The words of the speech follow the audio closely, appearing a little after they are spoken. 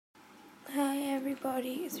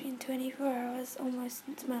everybody. It's been 24 hours almost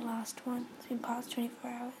since my last one. It's been past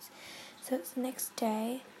 24 hours. So it's the next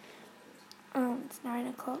day. It's 9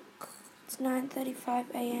 o'clock. It's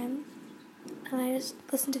 9:35 a.m. And I just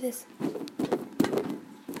listen to this.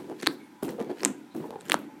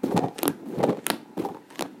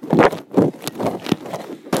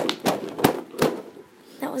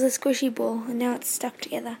 That was a squishy ball and now it's stuck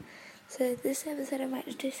together. So this episode I might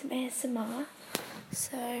just do some ASMR.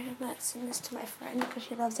 So I might send this to my friend because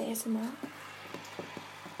she loves ASMR.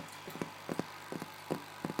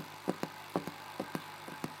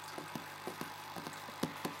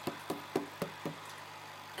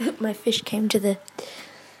 My fish came to the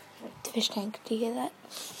fish tank. Do you hear that?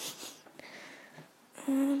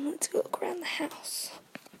 Let's go look around the house.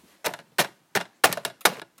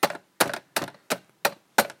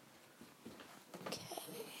 Okay.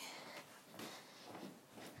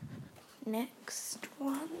 Next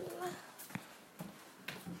one.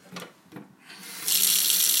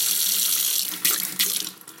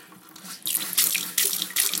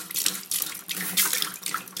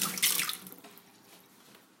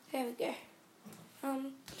 There we go. I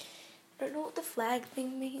don't know what the flag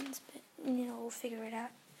thing means, but we'll figure it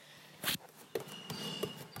out.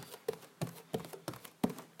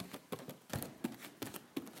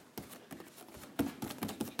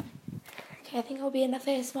 Okay, I think I'll be enough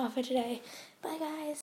ASMR for today. Bye guys.